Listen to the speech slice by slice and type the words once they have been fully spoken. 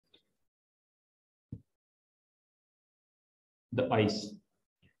the eyes.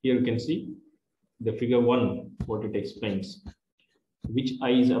 Here you can see the figure 1, what it explains. Which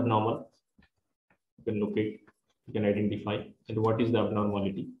eye is abnormal? You can locate, you can identify, and what is the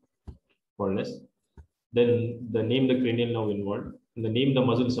abnormality called as. Then the name the cranial nerve involved, and the name the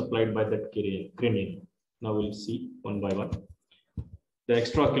muscle supplied by that cranial. Now we'll see one by one. The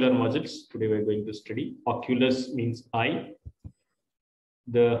extraocular muscles, today we're going to study. Oculus means eye.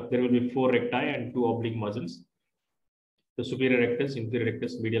 There will be 4 recti and 2 oblique muscles. The superior rectus, inferior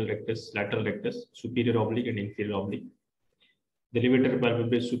rectus, medial rectus, lateral rectus, superior oblique and inferior oblique. The levator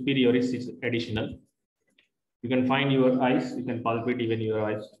palpebrae superioris is additional. You can find your eyes, you can palpate even your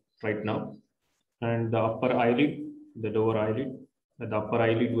eyes right now. And the upper eyelid, the lower eyelid, the upper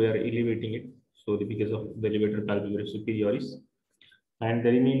eyelid we are elevating it. So because of the levator palpebrae superioris. And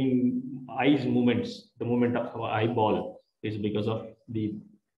the remaining eyes movements, the movement of our eyeball is because of the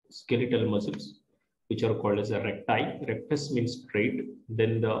skeletal muscles, which are called as a recti. Rectus means straight,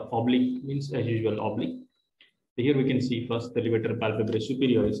 then the oblique means as usual oblique. Here we can see first the levator palpebrae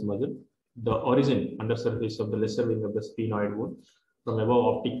superioris muscle, the origin under surface of the lesser wing of the sphenoid bone from above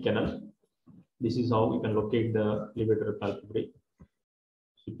optic canal. This is how we can locate the levator palpebrae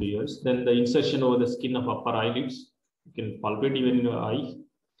superioris. Then the insertion over the skin of upper eyelids, you can palpate even in your eye.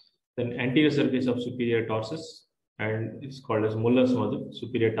 Then anterior surface of superior torsus, and it's called as molars muscle,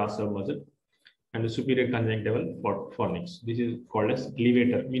 superior tarsal muscle, and the superior conjunctival fornix. This is called as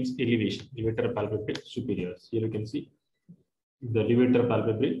levator, means elevation, levator palpebrae superioris. Here you can see the levator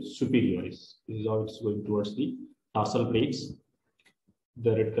palpebrae superioris. This is how it's going towards the tarsal plates.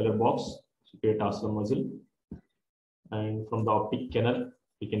 The red color box, superior tarsal muscle, and from the optic canal,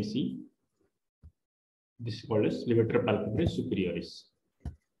 you can see this is called as levator palpebrae superioris.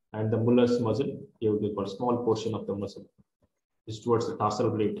 And the molars muscle, here we call small portion of the muscle. This towards the tarsal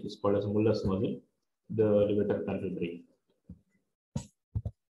plate is called as molars muscle, the levator palpebrae.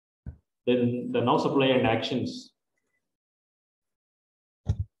 Then the nerve supply and actions,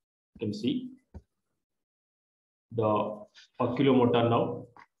 you can see the oculomotor nerve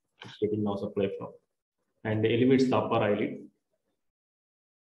is getting nerve supply from, and elevates the upper eyelid,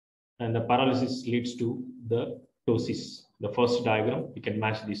 and the paralysis leads to the ptosis. The first diagram, we can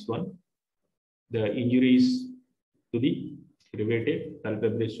match this one. The injury is to the levator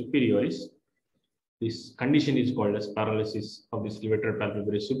palpebrae superioris. This condition is called as paralysis of this levator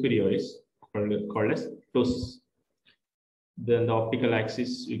palpebrae superioris, called as ptosis. Then the optical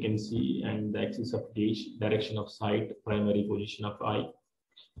axis you can see, and the axis of gaze, direction of sight, primary position of eye,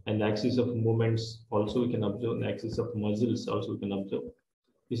 and the axis of movements also we can observe. The axis of muscles also we can observe.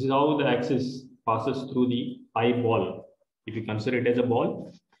 This is how the axis passes through the eyeball. If you consider it as a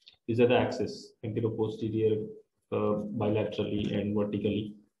ball, these are the axes, anterior, posterior, bilaterally and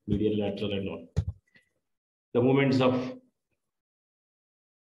vertically, medial, lateral, and all. The movements of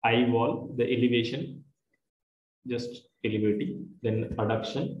eyeball, the elevation, just elevating, then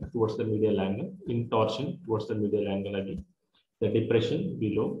adduction towards the medial angle, intorsion towards the medial angle again, the depression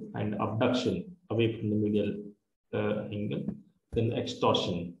below, and abduction away from the medial angle, then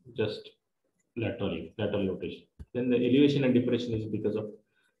extorsion just laterally, lateral rotation. Then the elevation and depression is because of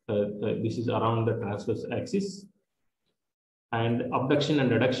this is around the transverse axis, and abduction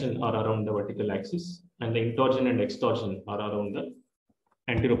and adduction are around the vertical axis, and the intorsion and extorsion are around the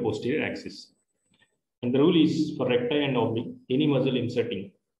anterior posterior axis. And the rule is for recti and oblique, any muscle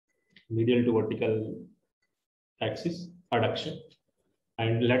inserting medial to vertical axis, adduction,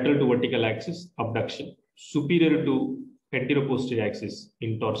 and lateral to vertical axis, abduction, superior to anterior posterior axis,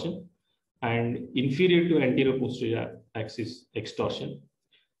 intorsion, and inferior to anterior posterior axis, extorsion.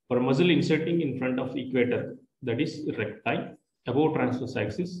 For muscle inserting in front of equator, that is recti, above transverse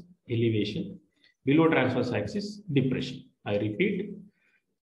axis, elevation, below transverse axis, depression. I repeat,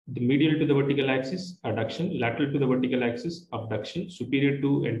 the medial to the vertical axis, adduction, lateral to the vertical axis, abduction, superior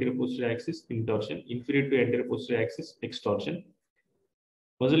to anterior posterior axis, intorsion, inferior to anterior posterior axis, extortion.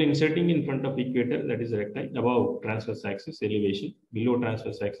 Muscle inserting in front of equator, that is recti, above transverse axis, elevation, below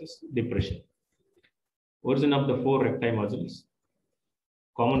transverse axis, depression. Origin of the 4 recti muscles: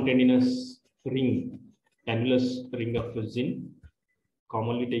 common tendinous ring, annulus ring of Zinn,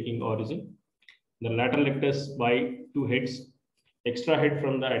 commonly taking origin. The lateral rectus by 2 heads, extra head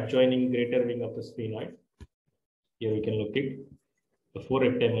from the adjoining greater wing of the sphenoid. Here we can locate the 4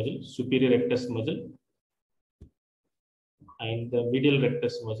 recti muscle, superior rectus muscle, and the medial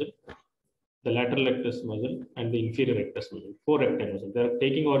rectus muscle, the lateral rectus muscle, and the inferior rectus muscle. 4 recti muscle. They are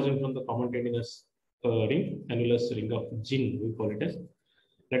taking origin from the common tendinous ring, annulus ring of Zinn, we call it as.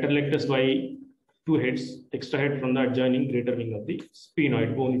 Lateral rectus by 2 heads, extra head from the adjoining greater wing of the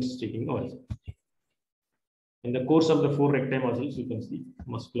sphenoid bone, it's taking origin. In the course of the four recti muscles, you can see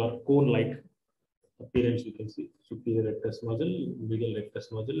muscular cone-like appearance. You can see superior rectus muscle, medial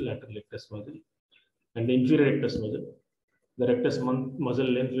rectus muscle, lateral rectus muscle, and the inferior rectus muscle. The rectus muscle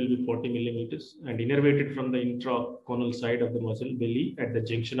length will be 40 millimeters and innervated from the intraconal side of the muscle belly at the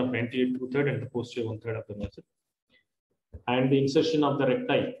junction of anterior 2/3 and the posterior 1/3 of the muscle. And the insertion of the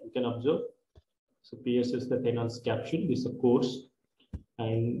recti, you can observe. So pierces the tenon's capsule. This is a course,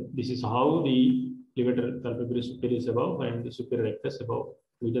 and this is how the levator palpebrae superior is above and the superior rectus above,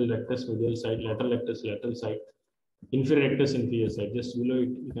 medial rectus medial side, lateral rectus lateral side, inferior rectus inferior side. Just below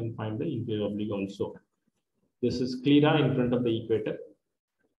it, you can find the inferior oblique also. This is sclera in front of the equator.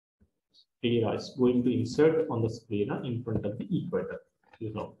 Sclera is going to insert on the sclera in front of the equator.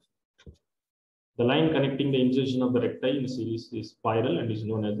 The line connecting the insertion of the recti in series is spiral and is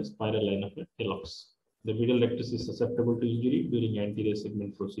known as the spiral line of the hallux. The medial rectus is susceptible to injury during anterior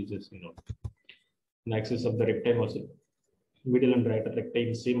segment procedures. The axis of the recti muscle, medial and right recti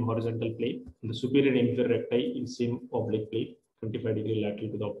in same horizontal plane, and the superior and inferior recti in same oblique plane, 25-degree lateral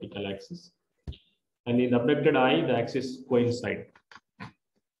to the optical axis. And in the abducted eye, the axis coincide.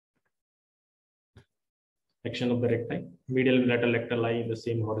 Action of the recti, medial and lateral recti lie in the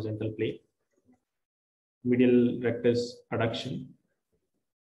same horizontal plane. Medial rectus adduction,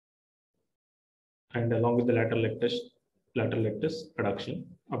 and along with the lateral rectus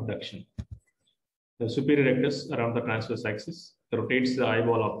abduction. The superior rectus around the transverse axis rotates the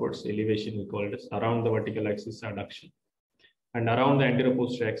eyeball upwards, elevation we call it as, around the vertical axis adduction, and around the anterior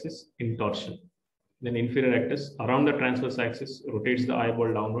posterior axis intorsion. Then inferior rectus around the transverse axis rotates the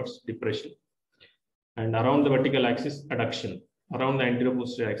eyeball downwards, depression, and around the vertical axis adduction, around the anterior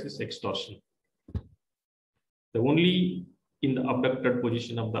posterior axis extorsion. The only in the abducted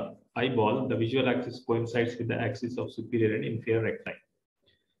position of the eyeball, the visual axis coincides with the axis of superior and inferior recti.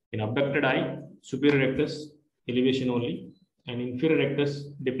 In abducted eye, superior rectus elevation only, and inferior rectus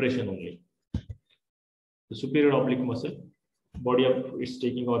depression only. The superior oblique muscle, body of is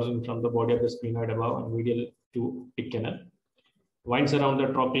taking origin from the body of the sphenoid above and medial to pig canal, winds around the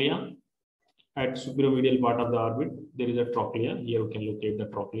trochlea. At superior medial part of the orbit, there is a trochlea. Here we can locate the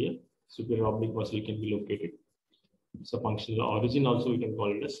trochlea. Superior oblique muscle can be located. It's a functional origin also we can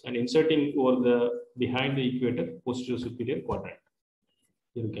call it as, and inserting over the behind the equator posterior superior quadrant.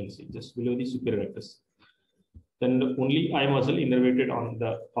 Here you can see just below the superior rectus. Then the only eye muscle innervated on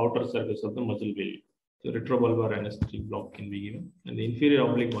the outer surface of the muscle belly. So retrobulbar anesthetic block can be given, and the inferior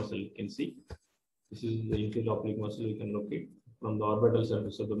oblique muscle you can see. This is the inferior oblique muscle you can locate from the orbital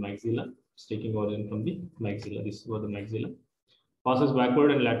surface of the maxilla. It's taking origin from the maxilla. This is where the maxilla passes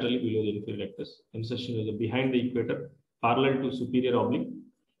backward and laterally below the inferior rectus. Insertion is behind the equator, parallel to superior oblique,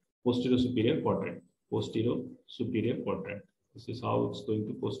 posterior superior quadrant. Posterior superior quadrant. This is how it's going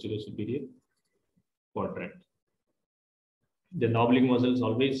to posterior superior quadrant. Then the oblique muscles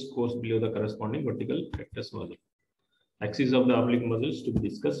always goes below the corresponding vertical rectus muscle. Axis of the oblique muscles to be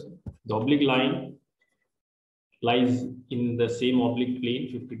discussed. The oblique line lies in the same oblique plane,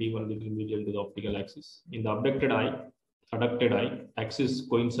 50 degree medial to the optical axis. In the adducted eye, axis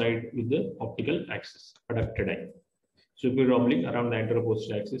coincide with the optical axis. Adducted eye. Superior oblique around the anterior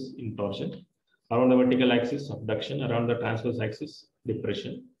posterior axis, intorsion. Around the vertical axis, abduction. Around the transverse axis,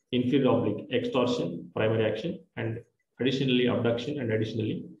 depression. Inferior oblique, extorsion, primary action, and additionally abduction and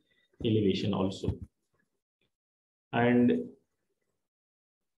additionally elevation also. And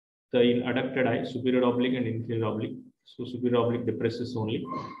in adducted eye, superior oblique and inferior oblique. So superior oblique depresses only,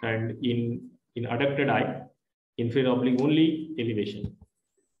 and in adducted eye, inferior oblique only elevation.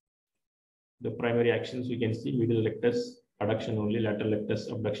 The primary actions we can see: medial rectus adduction only, lateral rectus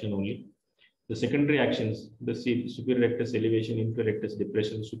abduction only. The secondary actions: the superior rectus elevation, inferior rectus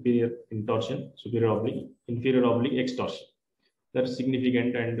depression, superior intorsion, superior oblique, inferior oblique extorsion. That's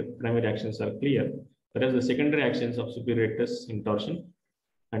significant, and primary actions are clear. Whereas the secondary actions of superior rectus intorsion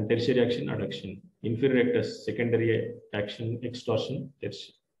and tertiary action adduction, inferior rectus secondary action extorsion,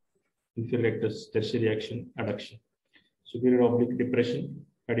 inferior rectus tertiary action adduction, superior oblique depression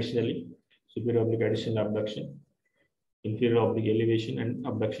additionally, superior oblique additional abduction, inferior oblique elevation and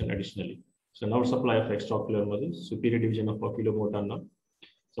abduction additionally. So now supply of extraocular muscles, superior division of oculomotor nerve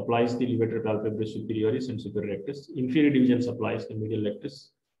supplies the levator palpebrae superioris and superior rectus. Inferior division supplies the medial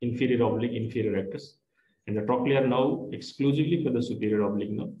rectus, inferior oblique, inferior rectus, and the trochlea now exclusively for the superior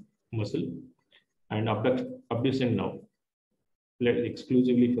oblique muscle, and abduction now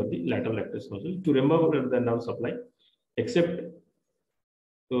exclusively for the lateral rectus muscle. To remember the nerve supply, except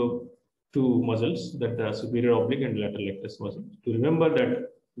two muscles, that the superior oblique and lateral rectus muscle. To remember that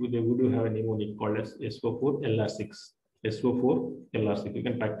they would have a mnemonic called as SO4 LR6. SO4 LR6. You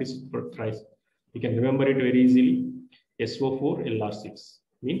can practice it for thrice You can remember it very easily. SO4 LR6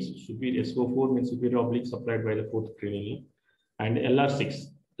 means superior. SO4 means superior oblique supplied by the fourth cranial, and LR6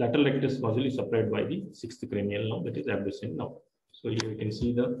 lateral rectus muscle is supplied by the sixth cranial nerve, that is abducens nerve. So here you can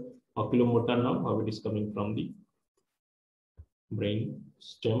see the oculomotor nerve, how it is coming from the brain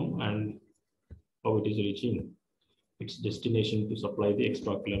stem and how it is reaching its destination to supply the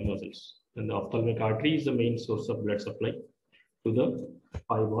extraocular muscles. And the ophthalmic artery is the main source of blood supply to the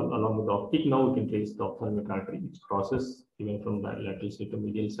eyeball. Along with the optic nerve, we can trace the ophthalmic artery, which crosses even from the lateral side to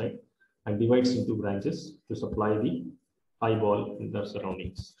medial side and divides into branches to supply the eyeball in the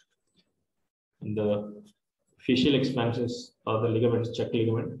surroundings. And the facial expansions are the ligaments, check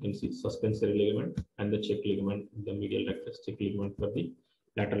ligament, you can see suspensory ligament, and the check ligament, the medial rectus, check ligament for the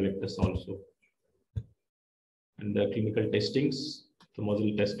lateral rectus also. And the clinical testings, the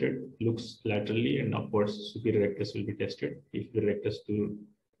muscle tested looks laterally and upwards. Superior rectus will be tested. Inferior rectus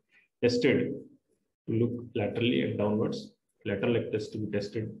tested to look laterally and downwards. Lateral rectus to be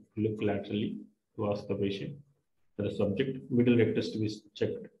tested to look laterally to ask the patient for the subject. Middle rectus to be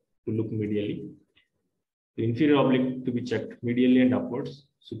checked to look medially. The inferior oblique to be checked medially and upwards.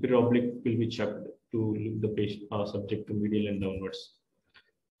 Superior oblique will be checked to look the patient subject to medial and downwards.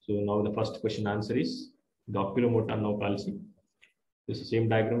 So now the first question answer is the oculomotor nerve palsy. This is the same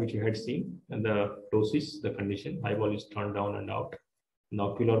diagram which you had seen, and the ptosis, the condition, eyeball is turned down and out. And the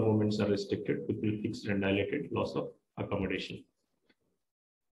ocular movements are restricted, pupil fixed and dilated, loss of accommodation.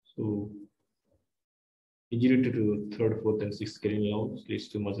 So injury to third, fourth, and sixth cranial nerves leads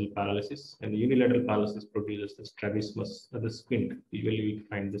to muscle paralysis, and the unilateral paralysis produces the strabismus, the squint. Usually we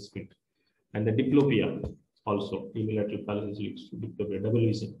find the squint, and the diplopia also. Unilateral paralysis leads to diplopia, double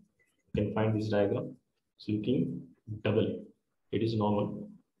vision. You can find this diagram. It's looking double. It is normal,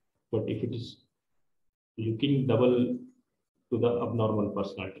 but if it is looking double to the abnormal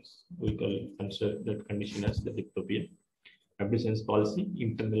personalities, we can consider that condition as the diplopia. Abducens palsy,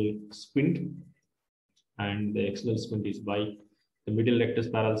 internal squint, and the external squint is by the middle rectus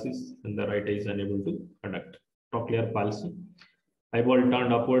paralysis, and the right eye is unable to conduct. Trochlear palsy, eyeball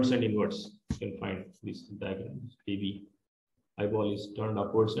turned upwards and inwards. You can find this diagram. Baby eyeball is turned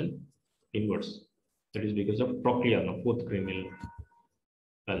upwards and inwards. That is because of trochlear nerve, fourth cranial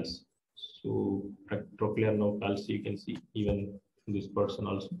palsy. So trochlear nerve palsy, you can see even this person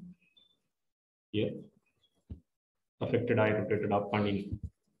also here. Affected eye rotated up and in.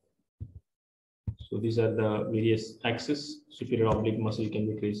 So these are the various axes. Superior oblique muscle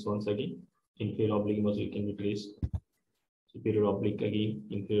can be traced once again. Inferior oblique muscle can be traced. Superior oblique again.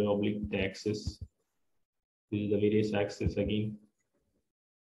 Inferior oblique, the axis. This is the various axes again.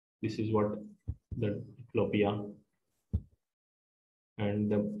 This is what the diplopia, and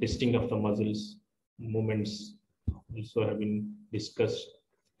the testing of the muscles movements also have been discussed.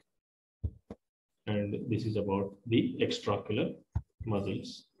 And this is about the extraocular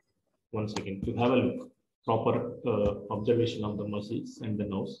muscles. Once again, to have a look, proper observation of the muscles and the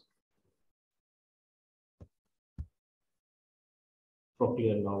nose.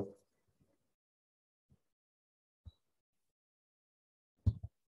 Trochlear nerve.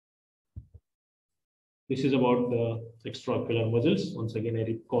 This is about the extraocular muscles. Once again, I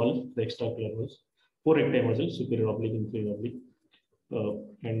recall the extraocular muscles. Four recti muscles, superior oblique, inferior oblique,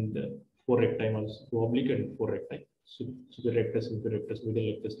 and four recti muscles, two oblique and four recti. Superior rectus, inferior rectus,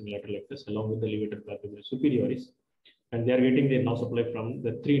 middle rectus, and lateral rectus, along with the levator palpebrae superioris. And they are getting their nerve supply from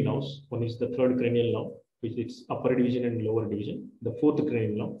the three nerves. One is the third cranial nerve, which is upper division and lower division. The fourth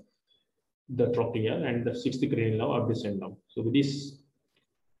cranial nerve, the trochlea, and the sixth cranial nerve, abducens nerve. So with this,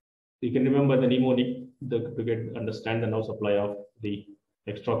 you can remember the mnemonic to understand the nerve supply of the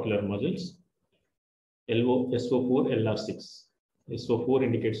extraocular muscles. SO4, LR6. SO4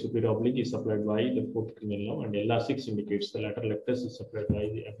 indicates superior oblique is supplied by the fourth cranial nerve, and LR6 indicates the lateral rectus is supplied by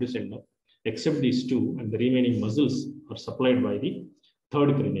the abducens nerve. Except these two, and the remaining muscles are supplied by the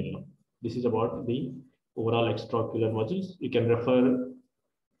third cranial nerve. This is about the overall extraocular muscles. You can refer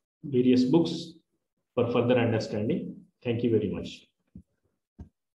various books for further understanding. Thank you very much.